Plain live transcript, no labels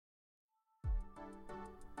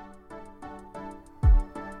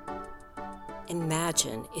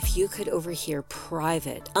Imagine if you could overhear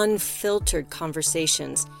private, unfiltered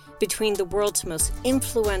conversations between the world's most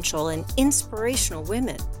influential and inspirational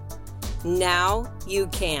women. Now you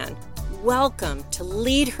can. Welcome to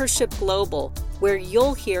Leadership Global, where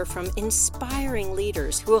you'll hear from inspiring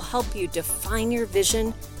leaders who will help you define your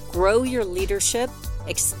vision, grow your leadership,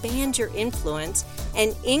 expand your influence,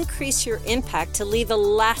 and increase your impact to leave a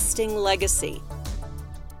lasting legacy.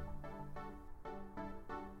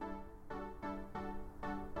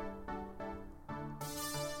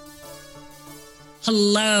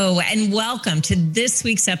 Hello, and welcome to this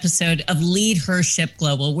week's episode of Leadership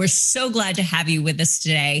Global. We're so glad to have you with us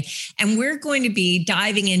today. And we're going to be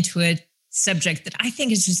diving into a subject that I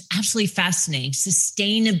think is just absolutely fascinating,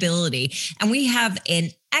 sustainability. And we have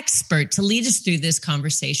an expert to lead us through this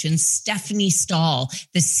conversation, Stephanie Stahl,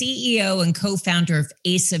 the CEO and co-founder of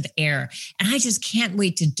Ace of Air. And I just can't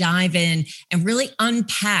wait to dive in and really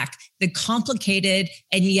unpack the complicated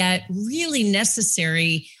and yet really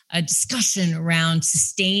necessary discussion around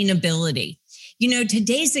sustainability. You know,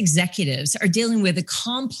 today's executives are dealing with a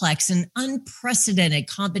complex and unprecedented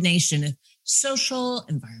combination of social,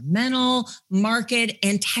 environmental, market,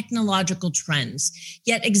 and technological trends.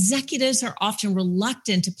 Yet executives are often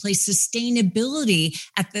reluctant to place sustainability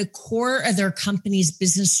at the core of their company's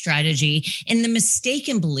business strategy in the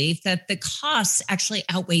mistaken belief that the costs actually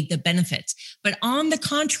outweigh the benefits. But on the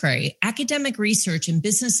contrary, academic research and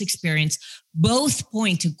business experience both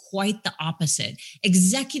point to quite the opposite.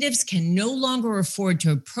 Executives can no longer afford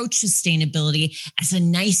to approach sustainability as a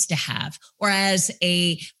nice to have or as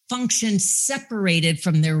a function separated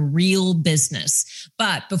from their real business.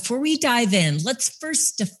 But before we dive in, let's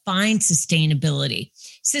first define sustainability.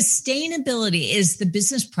 Sustainability is the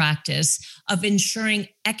business practice of ensuring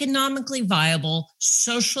economically viable,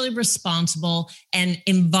 socially responsible, and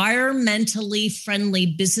environmentally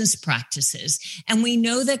friendly business practices. And we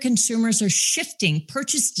know that consumers are shifting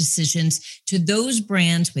purchase decisions to those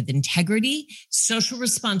brands with integrity, social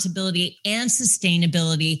responsibility, and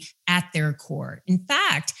sustainability at their core. In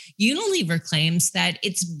fact, Unilever claims that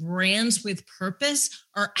its brands with purpose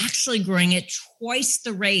are actually growing at twice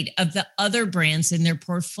the rate of the other brands in their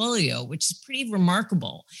portfolio, which is pretty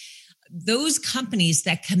remarkable. Those companies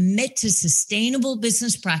that commit to sustainable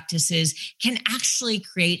business practices can actually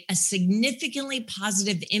create a significantly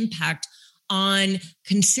positive impact on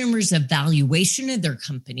consumers' evaluation of their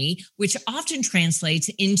company, which often translates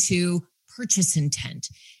into purchase intent.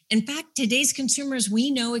 In fact, today's consumers,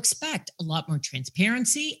 we know, expect a lot more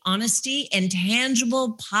transparency, honesty, and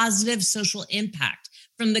tangible positive social impact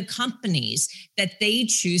from the companies that they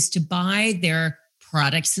choose to buy their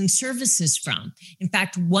products and services from. In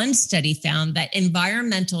fact, one study found that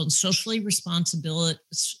environmental and social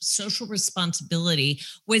responsibility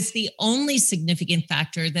was the only significant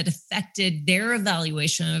factor that affected their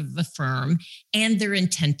evaluation of a firm and their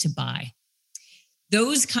intent to buy.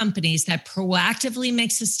 Those companies that proactively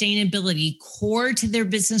make sustainability core to their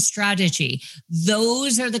business strategy,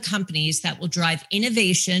 those are the companies that will drive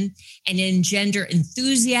innovation and engender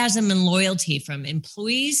enthusiasm and loyalty from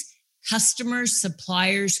employees, customers,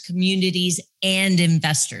 suppliers, communities, and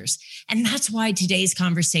investors. And that's why today's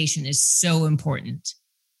conversation is so important.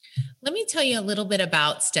 Let me tell you a little bit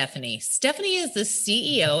about Stephanie. Stephanie is the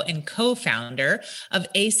CEO and co-founder of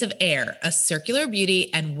Ace of Air, a circular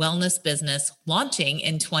beauty and wellness business launching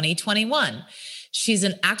in 2021. She's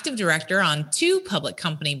an active director on 2 public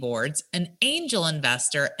company boards, an angel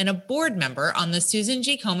investor, and a board member on the Susan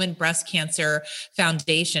G. Komen Breast Cancer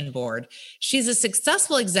Foundation board. She's a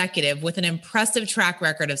successful executive with an impressive track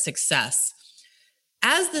record of success.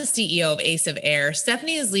 As the CEO of Ace of Air,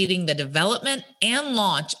 Stephanie is leading the development and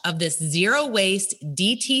launch of this zero-waste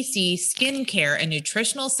DTC skincare and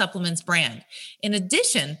nutritional supplements brand. In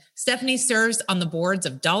addition, Stephanie serves on the boards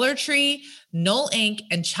of Dollar Tree, Knoll Inc.,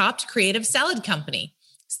 and Chopped Creative Salad Company.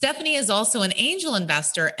 Stephanie is also an angel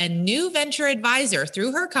investor and new venture advisor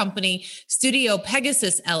through her company, Studio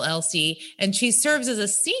Pegasus LLC, and she serves as a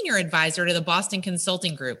senior advisor to the Boston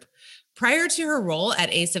Consulting Group. Prior to her role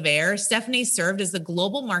at Ace of Air, Stephanie served as the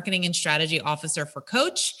Global Marketing and Strategy Officer for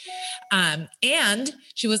Coach, and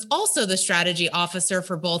she was also the Strategy Officer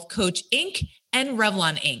for both Coach Inc. and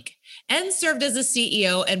Revlon Inc., and served as a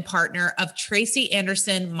CEO and partner of Tracy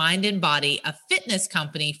Anderson Mind and Body, a fitness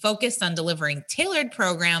company focused on delivering tailored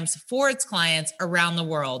programs for its clients around the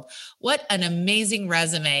world. What an amazing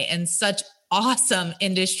resume and such awesome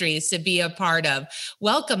industries to be a part of.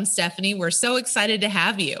 Welcome, Stephanie. We're so excited to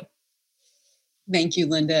have you. Thank you,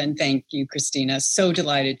 Linda, and thank you, Christina. So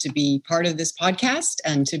delighted to be part of this podcast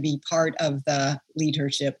and to be part of the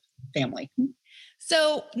leadership family.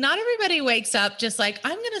 So not everybody wakes up just like,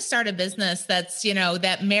 I'm going to start a business that's,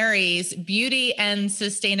 that marries beauty and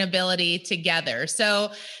sustainability together. So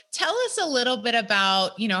tell us a little bit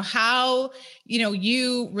about, how,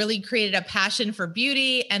 you really created a passion for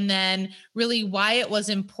beauty, and then really why it was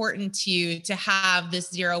important to you to have this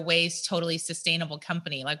zero waste, totally sustainable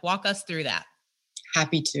company. Like, walk us through that.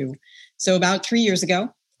 Happy to. So about 3 years ago,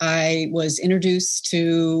 I was introduced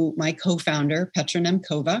to my co-founder, Petra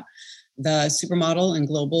Nemkova, the supermodel and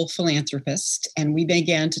global philanthropist. And we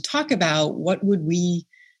began to talk about what would we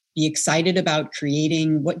be excited about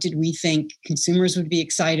creating? What did we think consumers would be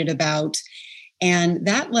excited about? And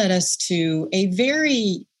that led us to a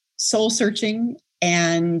very soul-searching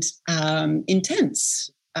and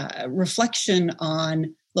intense reflection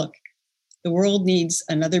on, look, the world needs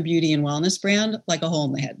another beauty and wellness brand like a hole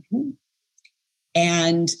in the head.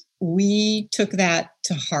 And we took that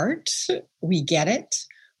to heart. We get it.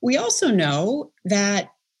 We also know that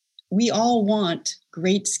we all want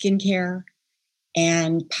great skincare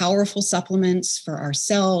and powerful supplements for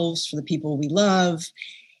ourselves, for the people we love.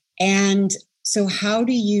 And so how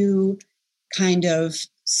do you kind of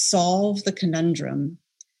solve the conundrum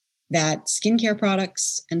that skincare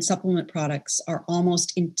products and supplement products are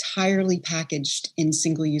almost entirely packaged in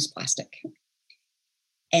single-use plastic?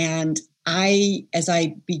 And as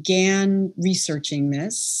I began researching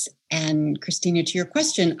this, and Christina, to your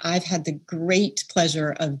question, I've had the great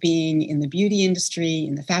pleasure of being in the beauty industry,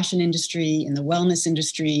 in the fashion industry, in the wellness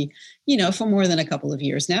industry, for more than a couple of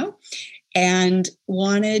years now, and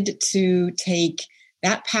wanted to take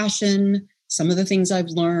that passion, some of the things I've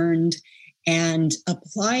learned, and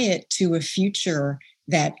apply it to a future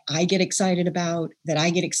that I get excited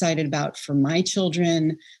about, for my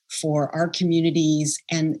children, for our communities.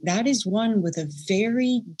 And that is one with a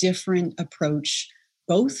very different approach,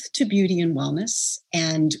 both to beauty and wellness.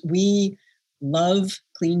 And we love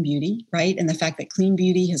clean beauty, right? And the fact that clean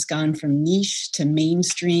beauty has gone from niche to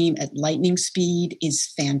mainstream at lightning speed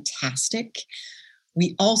is fantastic.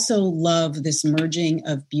 We also love this merging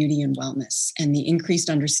of beauty and wellness and the increased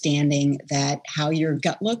understanding that how your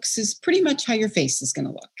gut looks is pretty much how your face is going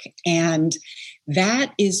to look. And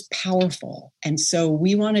that is powerful. And so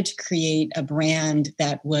we wanted to create a brand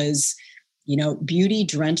that was, beauty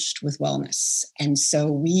drenched with wellness. And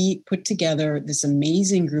so we put together this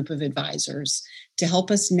amazing group of advisors to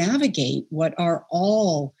help us navigate what are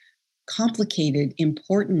all complicated,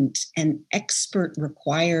 important, and expert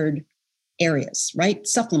required areas, right?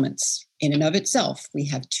 Supplements in and of itself. We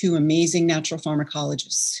have two amazing natural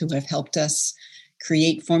pharmacologists who have helped us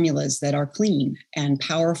create formulas that are clean and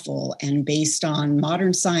powerful and based on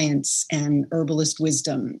modern science and herbalist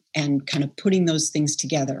wisdom, and kind of putting those things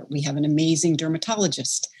together. We have an amazing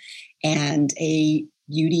dermatologist and a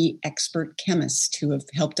beauty expert chemist who have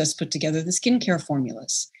helped us put together the skincare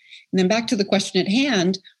formulas. And then back to the question at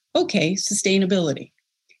hand, okay, sustainability.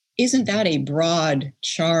 Isn't that a broad,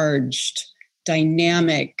 charged,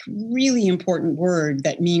 dynamic, really important word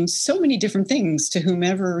that means so many different things to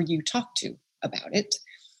whomever you talk to about it?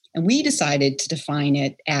 And we decided to define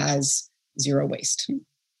it as zero waste.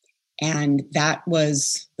 And that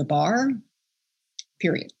was the bar,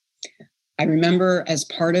 period. I remember as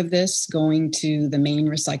part of this going to the main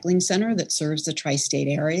recycling center that serves the tri-state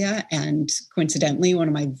area. And coincidentally, one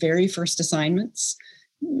of my very first assignments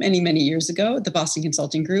many, many years ago at the Boston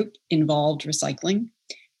Consulting Group involved recycling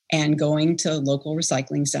and going to local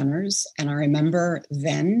recycling centers. And I remember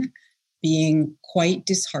then being quite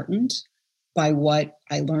disheartened by what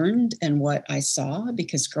I learned and what I saw,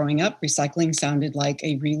 because growing up, recycling sounded like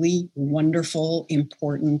a really wonderful,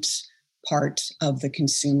 important part of the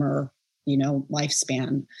consumer,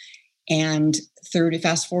 lifespan. And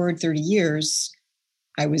fast forward 30 years,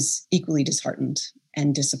 I was equally disheartened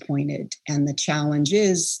and disappointed. And the challenge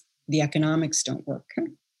is the economics don't work.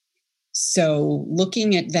 So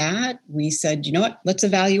looking at that, we said, you know what, let's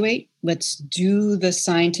evaluate. Let's do the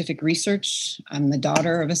scientific research. I'm the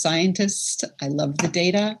daughter of a scientist. I love the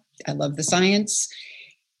data. I love the science.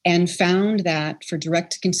 And found that for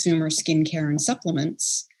direct-to-consumer skincare and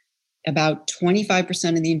supplements, about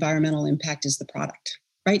 25% of the environmental impact is the product,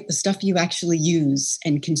 right? The stuff you actually use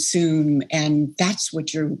and consume, and that's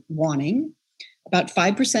what you're wanting. About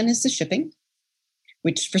 5% is the shipping,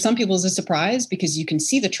 which for some people is a surprise because you can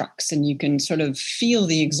see the trucks and you can sort of feel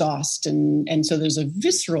the exhaust. And so there's a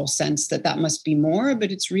visceral sense that must be more,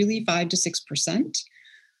 but it's really 5 to 6%,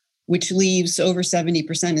 which leaves over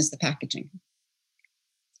 70% is the packaging.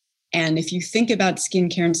 And if you think about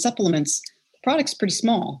skincare and supplements, the product's pretty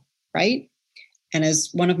small, right? And as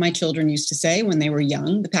one of my children used to say when they were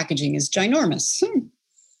young, the packaging is ginormous.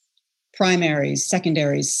 primaries,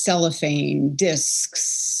 secondaries, cellophane,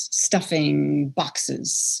 discs, stuffing,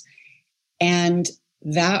 boxes. And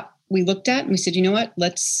that we looked at and we said, you know what,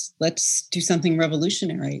 let's do something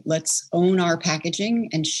revolutionary. Let's own our packaging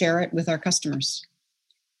and share it with our customers.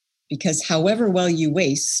 Because however well you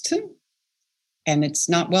waste, and it's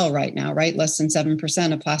not well right now, right? Less than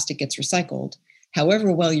 7% of plastic gets recycled.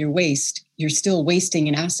 However well you waste, you're still wasting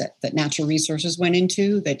an asset that natural resources went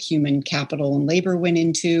into, that human capital and labor went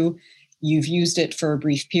into. You've used it for a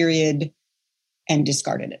brief period and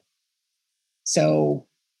discarded it. So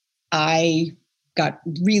I got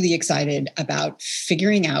really excited about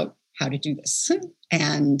figuring out how to do this.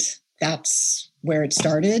 And that's where it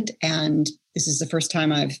started. And this is the first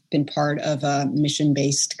time I've been part of a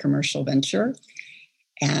mission-based commercial venture.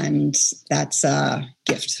 And that's a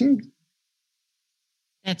gift.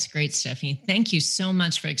 That's great, Stephanie. Thank you so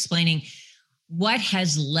much for explaining what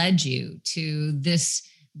has led you to this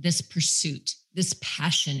pursuit, this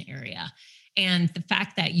passion area. And the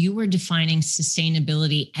fact that you were defining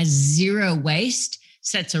sustainability as zero waste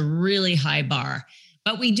sets a really high bar.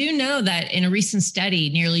 But we do know that in a recent study,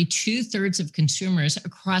 nearly 2/3 of consumers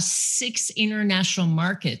across 6 international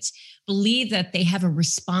markets believe that they have a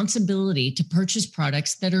responsibility to purchase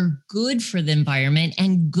products that are good for the environment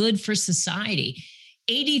and good for society.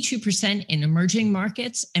 82% in emerging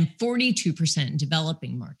markets and 42% in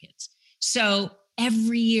developing markets. So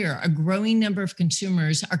every year, a growing number of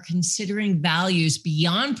consumers are considering values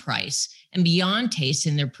beyond price and beyond taste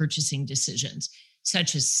in their purchasing decisions,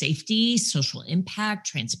 such as safety, social impact,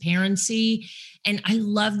 transparency. And I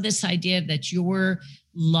love this idea that your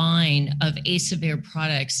line of Ace of Air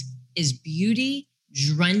products is beauty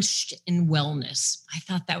drenched in wellness. I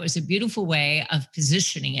thought that was a beautiful way of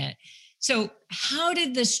positioning it. So how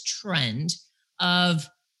did this trend of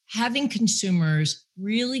having consumers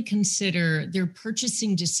really consider their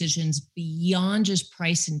purchasing decisions beyond just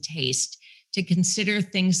price and taste to consider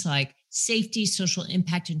things like safety, social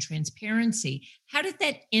impact, and transparency, how did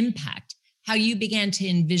that impact how you began to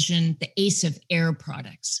envision the Ace of Air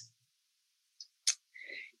products?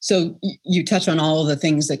 So you touch on all of the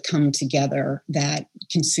things that come together that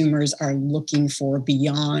consumers are looking for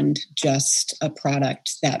beyond just a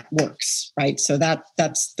product that works, right? So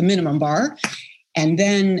that's the minimum bar. And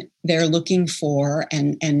then they're looking for,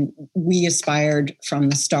 and we aspired from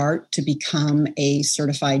the start to become a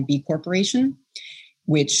certified B Corporation,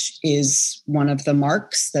 which is one of the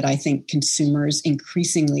marks that I think consumers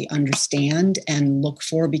increasingly understand and look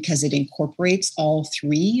for because it incorporates all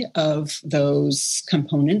 3 of those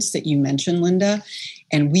components that you mentioned, Linda.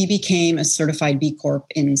 And we became a certified B Corp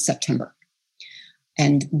in September.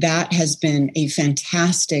 And that has been a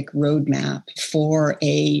fantastic roadmap for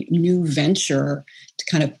a new venture to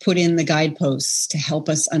kind of put in the guideposts to help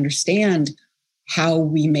us understand how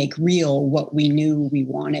we make real what we knew we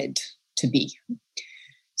wanted to be.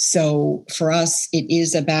 So for us, it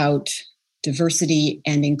is about diversity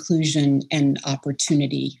and inclusion and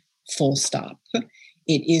opportunity, full stop.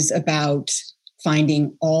 It is about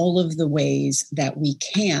finding all of the ways that we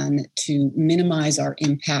can to minimize our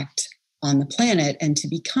impact on the planet. And to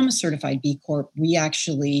become a certified B Corp, we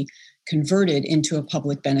actually converted into a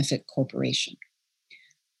public benefit corporation.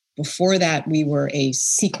 Before that, we were a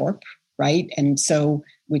C Corp, right? And so,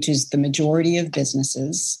 which is the majority of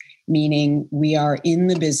businesses, meaning we are in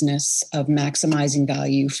the business of maximizing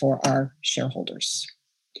value for our shareholders.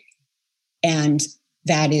 And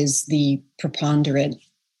that is the preponderant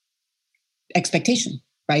expectation,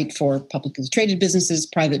 right, for publicly traded businesses,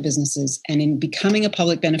 private businesses. And in becoming a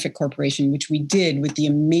public benefit corporation, which we did with the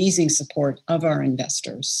amazing support of our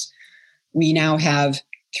investors, we now have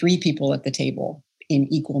 3 people at the table in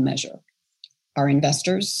equal measure: our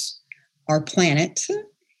investors, our planet,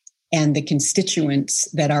 and the constituents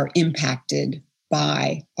that are impacted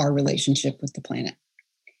by our relationship with the planet.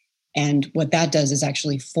 And what that does is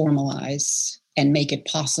actually formalize and make it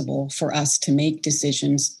possible for us to make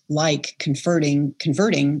decisions like converting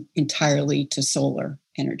entirely to solar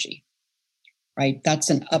energy, right? That's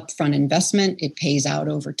an upfront investment. It pays out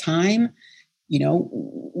over time. You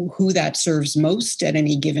know, who that serves most at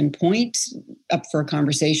any given point, up for a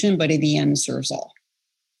conversation, but in the end serves all.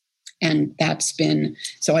 And that's been,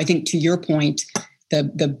 so I think to your point,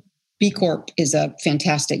 the B Corp is a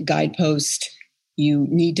fantastic guidepost. You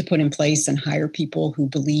need to put in place and hire people who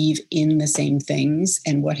believe in the same things.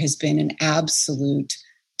 And what has been an absolute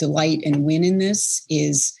delight and win in this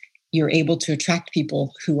is you're able to attract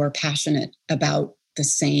people who are passionate about the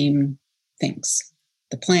same things: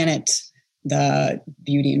 the planet, the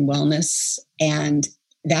beauty and wellness. And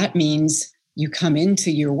that means you come into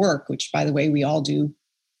your work, which, by the way, we all do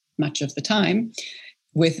much of the time,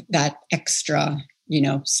 with that extra,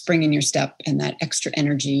 spring in your step and that extra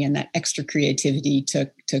energy and that extra creativity to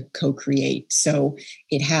co-create. So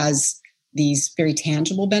it has these very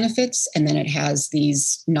tangible benefits, and then it has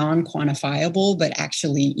these non-quantifiable, but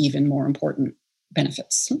actually even more important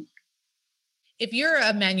benefits. If you're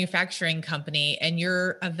a manufacturing company and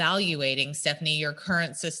you're evaluating, Stephanie, your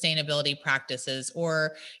current sustainability practices,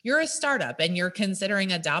 or you're a startup and you're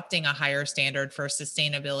considering adopting a higher standard for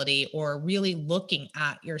sustainability or really looking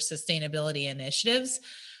at your sustainability initiatives,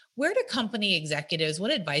 where do company executives,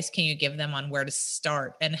 what advice can you give them on where to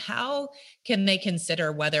start, and how can they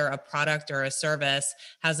consider whether a product or a service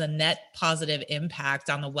has a net positive impact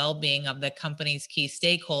on the well-being of the company's key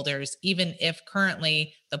stakeholders, even if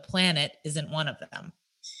currently the planet isn't one of them?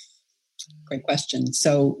 Great question.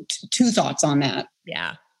 So two thoughts on that.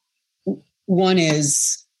 Yeah. One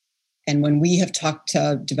is, and when we have talked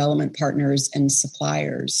to development partners and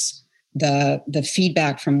suppliers, the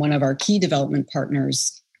feedback from one of our key development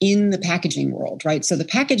partners in the packaging world, right? So the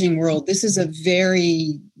packaging world, this is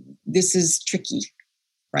tricky,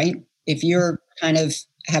 right? If you're kind of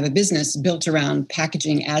have a business built around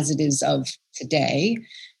packaging as it is of today,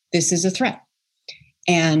 this is a threat.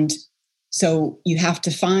 And so you have to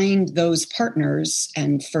find those partners.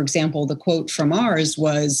 And for example, the quote from ours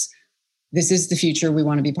was, "This is the future. We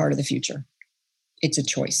want to be part of the future. It's a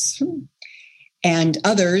choice." And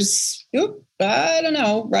others, I don't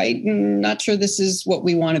know, right? Not sure this is what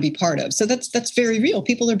we want to be part of. So that's very real.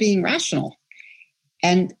 People are being rational.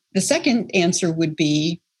 And the second answer would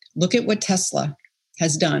be, look at what Tesla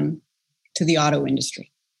has done to the auto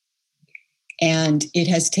industry. And it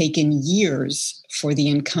has taken years for the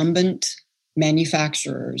incumbent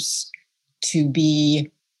manufacturers to be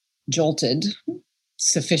jolted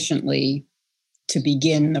sufficiently to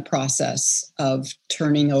begin the process of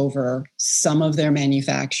turning over some of their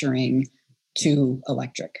manufacturing to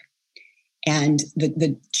electric. And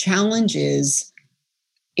the challenge is,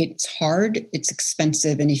 it's hard, it's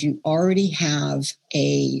expensive, and if you already have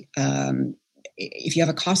a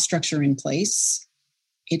cost structure in place,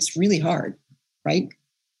 it's really hard, right?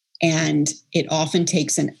 And it often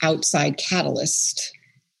takes an outside catalyst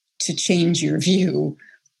to change your view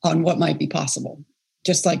on what might be possible,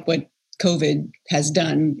 just like what COVID has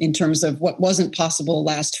done in terms of what wasn't possible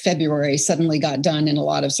last February suddenly got done in a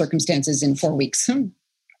lot of circumstances in 4 weeks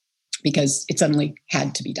because it suddenly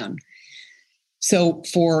had to be done. So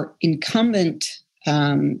for incumbent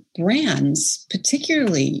brands,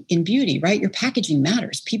 particularly in beauty, right? Your packaging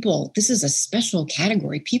matters. This is a special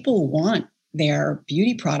category. People want their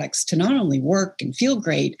beauty products to not only work and feel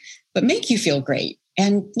great, but make you feel great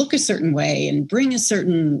and look a certain way and bring a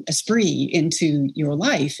certain esprit into your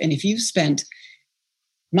life. And if you've spent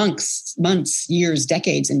months, years,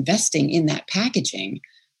 decades investing in that packaging,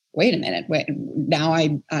 wait a minute, now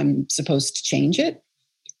I'm supposed to change it?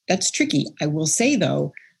 That's tricky. I will say,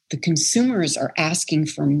 though, the consumers are asking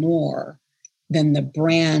for more than the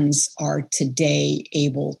brands are today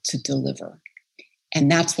able to deliver. And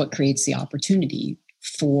that's what creates the opportunity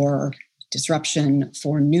for disruption,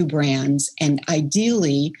 for new brands. And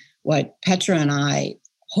ideally, what Petra and I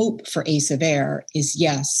hope for Ace of Air is,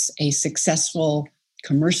 yes, a successful,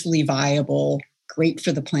 commercially viable, great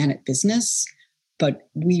for the planet business, but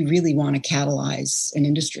we really want to catalyze an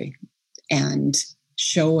industry and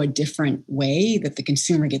show a different way that the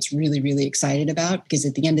consumer gets really, really excited about, because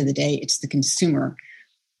at the end of the day, it's the consumer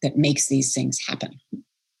that makes these things happen.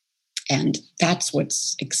 And that's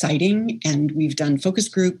what's exciting. And we've done focus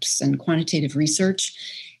groups and quantitative research.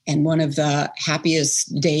 And one of the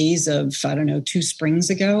happiest days of, 2 springs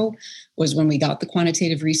ago was when we got the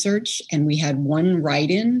quantitative research and we had one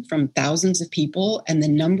write-in from thousands of people. And the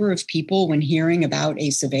number of people, when hearing about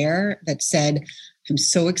Ace of Air, that said, "I'm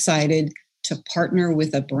so excited to partner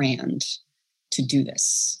with a brand to do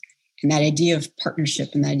this." And that idea of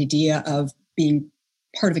partnership and that idea of being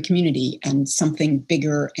part of a community and something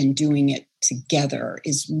bigger and doing it together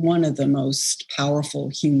is one of the most powerful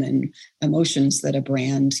human emotions that a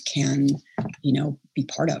brand can, be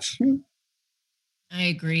part of. I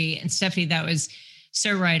agree. And Stephanie, that was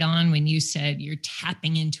so right on when you said you're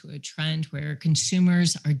tapping into a trend where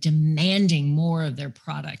consumers are demanding more of their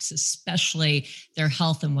products, especially their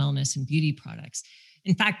health and wellness and beauty products.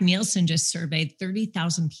 In fact, Nielsen just surveyed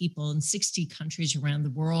 30,000 people in 60 countries around the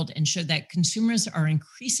world and showed that consumers are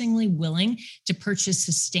increasingly willing to purchase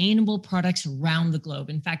sustainable products around the globe.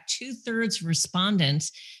 In fact, 2/3 of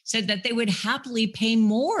respondents said that they would happily pay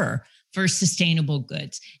more for sustainable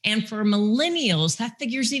goods. And for millennials, that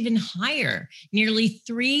figure is even higher. Nearly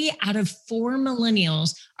 3 out of 4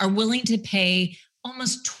 millennials are willing to pay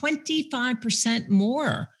almost 25%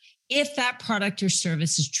 more if that product or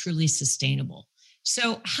service is truly sustainable.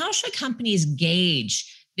 So how should companies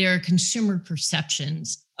gauge their consumer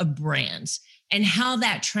perceptions of brands and how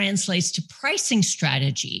that translates to pricing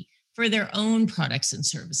strategy for their own products and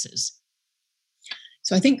services?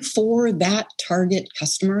 So I think for that target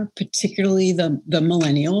customer, particularly the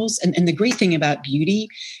millennials, and the great thing about beauty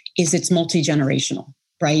is it's multi-generational,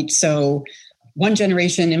 right? So one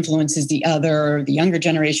generation influences the other, the younger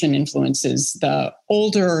generation influences the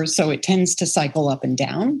older, so it tends to cycle up and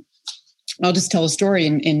down. I'll just tell a story.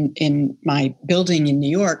 In my building in New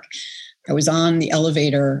York, I was on the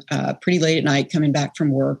elevator pretty late at night coming back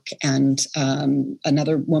from work, and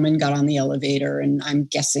another woman got on the elevator, and I'm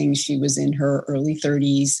guessing she was in her early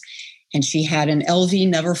 30s, and she had an LV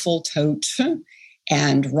Neverfull tote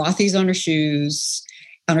and Rothy's on her shoes,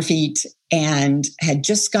 on her feet, and had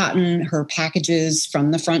just gotten her packages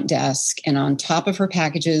from the front desk. And on top of her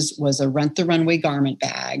packages was a Rent the Runway garment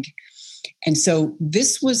bag. And so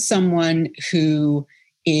this was someone who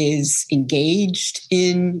is engaged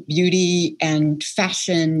in beauty and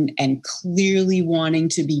fashion and clearly wanting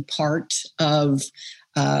to be part of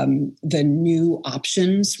the new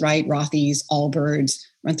options, right? Rothy's, Allbirds,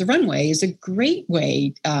 Rent the Runway is a great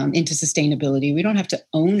way into sustainability. We don't have to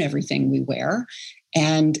own everything we wear.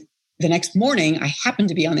 And the next morning, I happened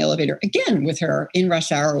to be on the elevator again with her in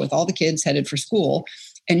rush hour with all the kids headed for school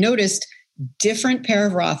and noticed different pair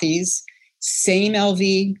of Rothy's, same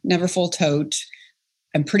LV Neverfull tote.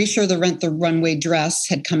 I'm pretty sure the Rent the Runway dress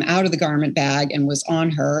had come out of the garment bag and was on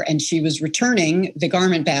her, and she was returning the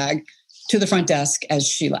garment bag to the front desk as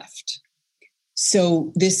she left.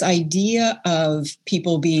 So this idea of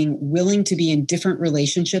people being willing to be in different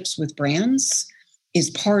relationships with brands is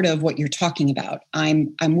part of what you're talking about.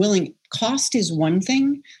 I'm willing. Cost is one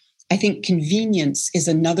thing. I think convenience is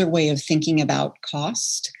another way of thinking about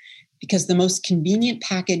cost, because the most convenient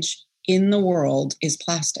package in the world is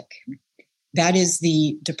plastic. That is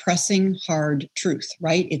the depressing, hard truth,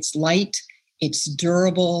 right? It's light, it's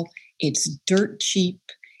durable, it's dirt cheap,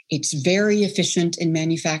 it's very efficient in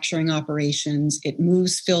manufacturing operations, it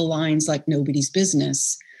moves fill lines like nobody's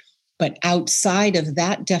business. But outside of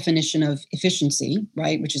that definition of efficiency,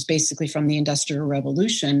 right, which is basically from the Industrial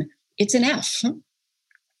Revolution, it's an F.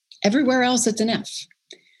 Everywhere else, it's an F.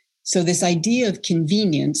 So this idea of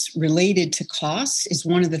convenience related to cost is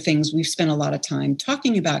one of the things we've spent a lot of time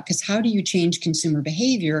talking about, because how do you change consumer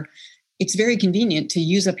behavior? It's very convenient to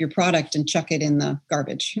use up your product and chuck it in the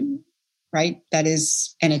garbage, right? That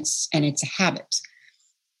is, and it's a habit.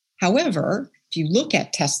 However, if you look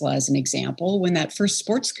at Tesla as an example, when that first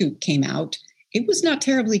sports coupe came out, it was not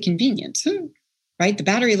terribly convenient, right? The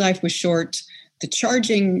battery life was short. The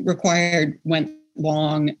charging required went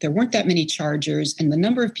long. There weren't that many chargers. And the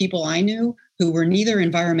number of people I knew who were neither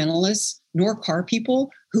environmentalists nor car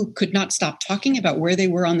people who could not stop talking about where they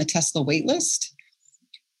were on the Tesla wait list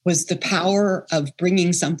was the power of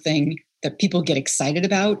bringing something that people get excited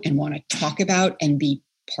about and want to talk about and be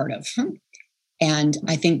part of. And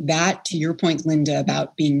I think that, to your point, Linda,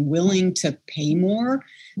 about being willing to pay more,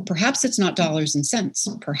 perhaps it's not dollars and cents.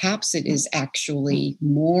 Perhaps it is actually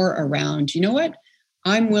more around, you know what?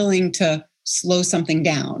 I'm willing to slow something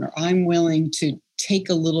down, or I'm willing to take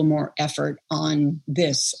a little more effort on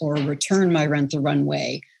this, or return my Rent the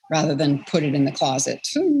Runway rather than put it in the closet,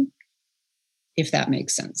 if that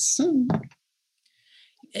makes sense.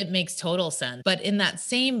 It makes total sense. But in that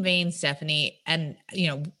same vein, Stephanie, and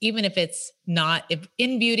even if it's not if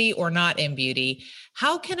in beauty or not in beauty,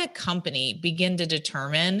 how can a company begin to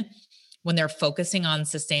determine when they're focusing on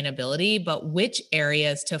sustainability, but which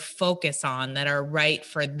areas to focus on that are right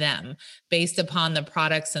for them based upon the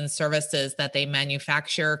products and services that they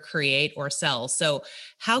manufacture, create, or sell? So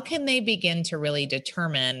how can they begin to really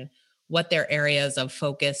determine what their areas of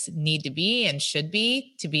focus need to be and should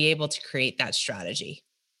be to be able to create that strategy?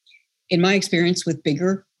 In my experience with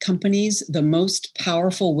bigger companies, the most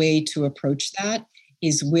powerful way to approach that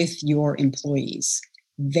is with your employees.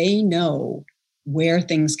 They know where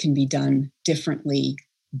things can be done differently,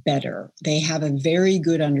 better. They have a very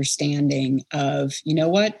good understanding of, you know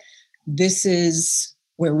what, this is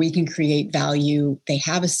where we can create value. They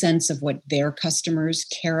have a sense of what their customers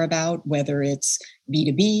care about, whether it's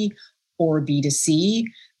B2B or B2C.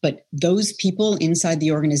 But those people inside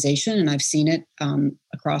the organization, and I've seen it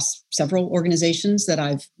across several organizations that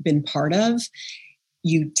I've been part of,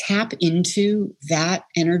 you tap into that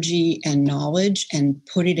energy and knowledge and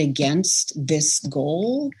put it against this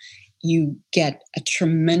goal, you get a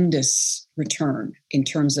tremendous return in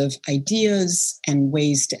terms of ideas and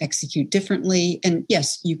ways to execute differently. And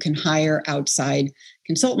yes, you can hire outside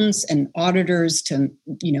consultants and auditors to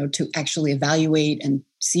actually evaluate and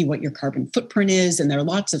see what your carbon footprint is. And there are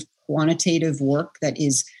lots of quantitative work that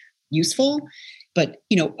is useful. But,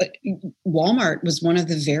 Walmart was one of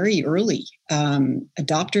the very early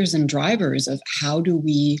adopters and drivers of how do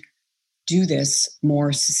we do this more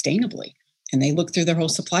sustainably. And they looked through their whole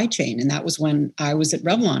supply chain. And that was when I was at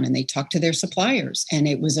Revlon and they talked to their suppliers. And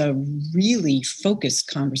it was a really focused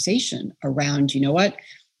conversation around,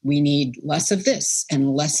 we need less of this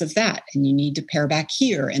and less of that. And you need to pare back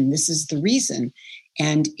here. And this is the reason.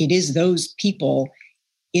 And it is those people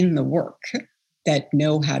in the work that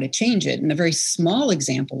know how to change it. And a very small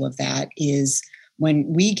example of that is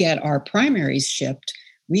when we get our primaries shipped,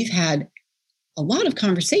 we've had a lot of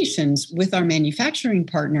conversations with our manufacturing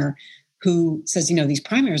partner who says, these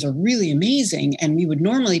primaries are really amazing. And we would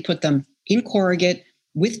normally put them in corrugate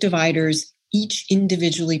with dividers, each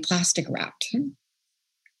individually plastic wrapped,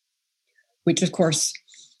 which of course,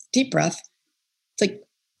 deep breath, it's like,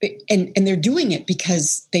 and they're doing it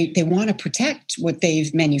because they want to protect what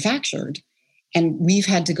they've manufactured. And we've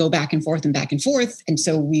had to go back and forth and back and forth. And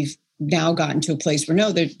so we've now gotten to a place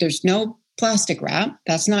where there's no plastic wrap.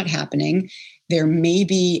 That's not happening. There may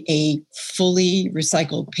be a fully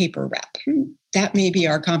recycled paper wrap. That may be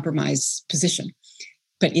our compromise position.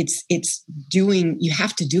 But you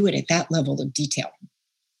have to do it at that level of detail.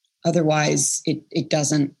 Otherwise, it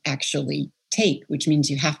doesn't actually take, which means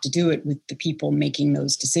you have to do it with the people making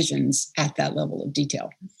those decisions at that level of detail.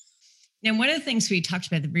 Now, one of the things we talked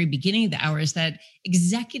about at the very beginning of the hour is that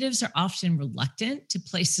executives are often reluctant to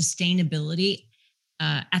place sustainability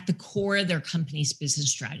at the core of their company's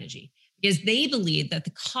business strategy because they believe that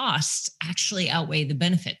the costs actually outweigh the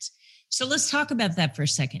benefits. So let's talk about that for a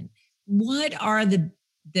second. What are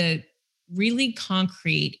the really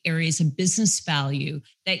concrete areas of business value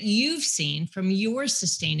that you've seen from your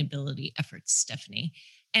sustainability efforts, Stephanie?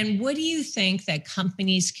 And what do you think that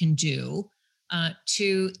companies can do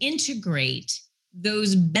to integrate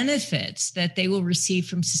those benefits that they will receive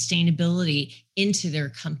from sustainability into their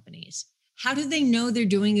companies? How do they know they're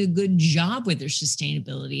doing a good job with their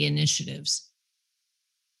sustainability initiatives?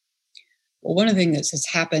 Well, one of the things that has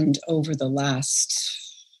happened over the last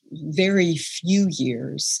very few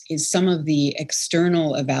years is some of the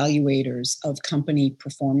external evaluators of company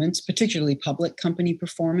performance, particularly public company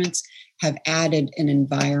performance, have added an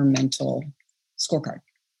environmental scorecard.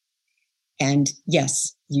 And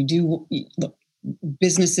yes, you do look,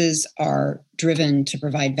 businesses are driven to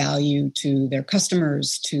provide value to their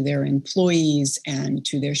customers, to their employees, and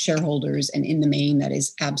to their shareholders. And in the main, that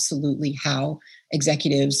is absolutely how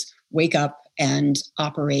executives wake up and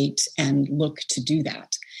operate and look to do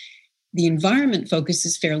that. The environment focus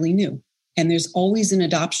is fairly new. And there's always an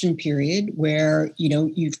adoption period where,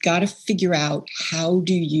 you've got to figure out how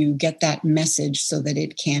do you get that message so that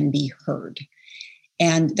it can be heard.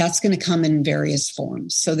 And that's going to come in various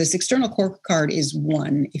forms. So this external scorecard is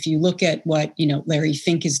one. If you look at what, Larry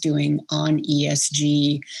Fink is doing on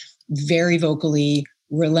ESG, very vocally,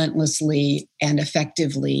 relentlessly, and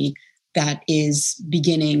effectively, that is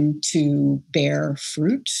beginning to bear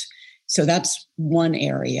fruit. So that's one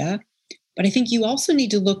area. But I think you also need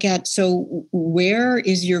to look at, so where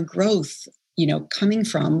is your growth, coming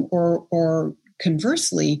from, or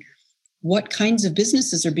conversely, what kinds of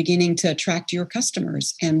businesses are beginning to attract your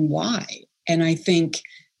customers and why? And I think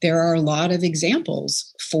there are a lot of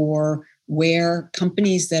examples for where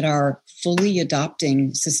companies that are fully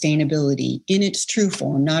adopting sustainability in its true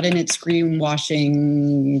form, not in its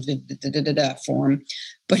greenwashing form,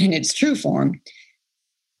 but in its true form,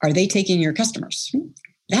 are they taking your customers?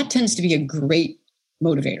 That tends to be a great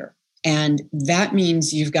motivator. And that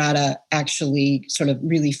means you've got to actually sort of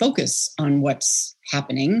really focus on what's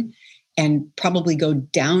happening and probably go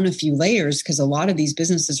down a few layers, because a lot of these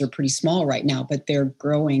businesses are pretty small right now, but they're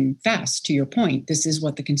growing fast. To your point, this is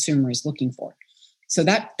what the consumer is looking for. So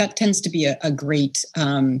that tends to be a great,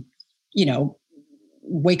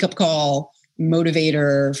 wake-up call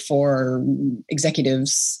motivator for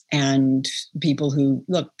executives and people who,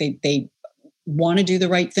 look, they want to do the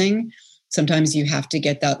right thing. Sometimes you have to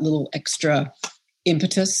get that little extra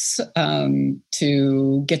impetus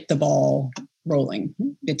to get the ball rolling.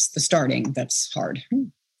 It's the starting that's hard.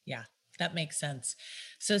 Yeah, that makes sense.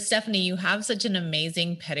 So Stephanie, you have such an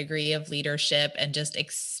amazing pedigree of leadership and just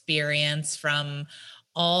experience from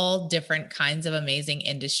all different kinds of amazing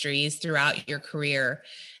industries throughout your career.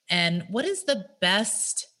 And what is the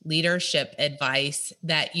best leadership advice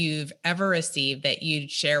that you've ever received that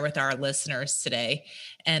you'd share with our listeners today,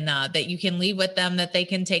 and that you can leave with them that they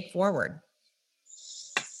can take forward?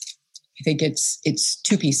 I think it's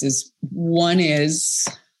two pieces. One is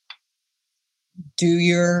do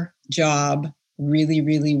your job really,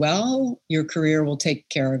 really well, your career will take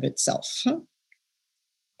care of itself.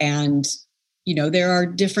 And, there are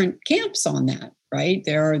different camps on that, right?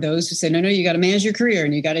 There are those who say, no, you got to manage your career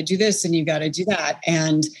and you got to do this and you got to do that.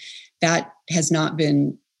 And that has not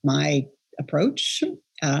been my approach.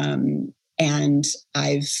 And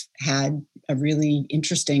I've had a really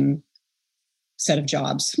interesting set of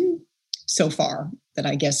jobs so far that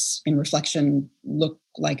I guess in reflection look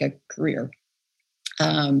like a career.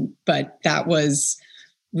 But that was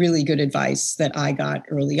really good advice that I got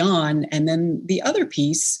early on. And then the other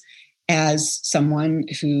piece, as someone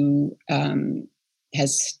who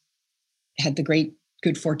has had the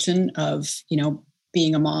good fortune of,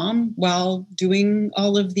 being a mom while doing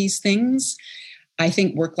all of these things, I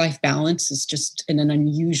think work-life balance is just an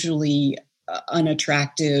unusually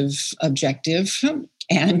unattractive objective.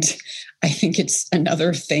 And I think it's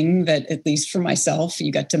another thing that, at least for myself,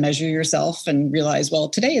 you get to measure yourself and realize, well,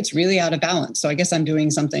 today it's really out of balance. So I guess I'm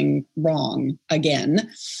doing something wrong again.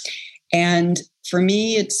 And for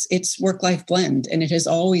me, it's work-life blend, and it has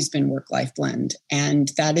always been work-life blend.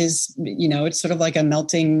 And that is, it's sort of like a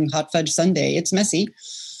melting hot fudge sundae. It's messy,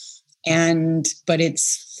 but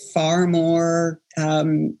it's far more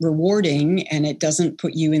rewarding, and it doesn't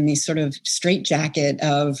put you in these sort of straitjacket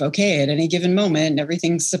of, okay, at any given moment,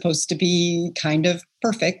 everything's supposed to be kind of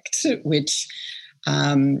perfect, which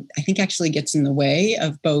I think actually gets in the way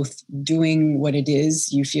of both doing what it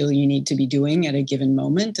is you feel you need to be doing at a given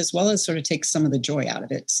moment, as well as sort of takes some of the joy out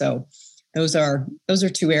of it. So those are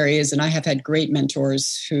two areas. And I have had great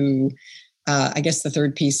mentors who, I guess the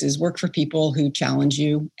third piece is work for people who challenge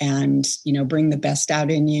you and, bring the best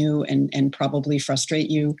out in you and probably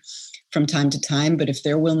frustrate you from time to time. But if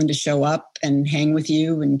they're willing to show up and hang with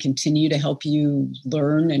you and continue to help you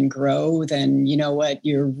learn and grow, then you know what,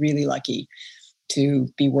 you're really lucky to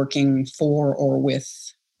be working for or with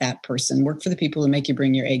that person. Work for the people who make you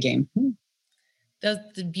bring your A game.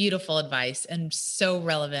 That's beautiful advice and so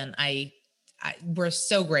relevant. We're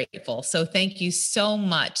so grateful. So thank you so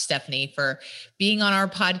much, Stephanie, for being on our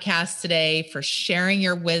podcast today, for sharing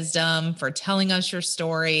your wisdom, for telling us your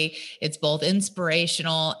story. It's both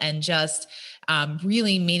inspirational and just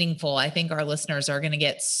really meaningful. I think our listeners are going to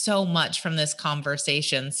get so much from this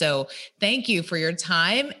conversation. So thank you for your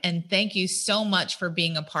time. And thank you so much for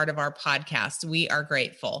being a part of our podcast. We are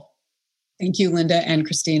grateful. Thank you, Linda and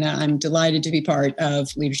Christina. I'm delighted to be part of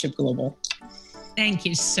Leadership Global. Thank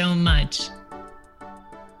you so much.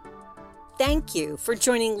 Thank you for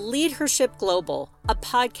joining Leadership Global, a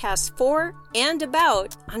podcast for and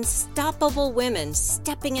about unstoppable women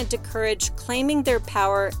stepping into courage, claiming their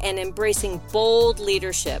power, and embracing bold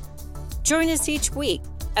leadership. Join us each week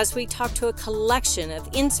as we talk to a collection of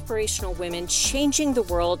inspirational women changing the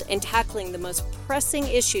world and tackling the most pressing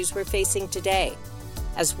issues we're facing today,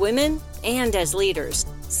 as women and as leaders.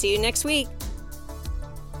 See you next week.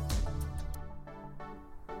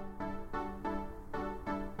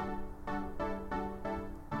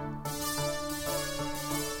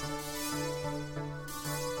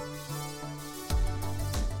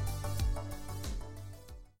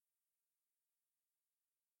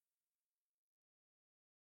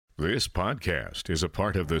 This podcast is a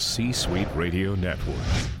part of the C-Suite Radio Network.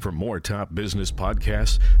 For more top business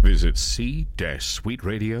podcasts, visit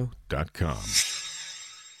c-suiteradio.com.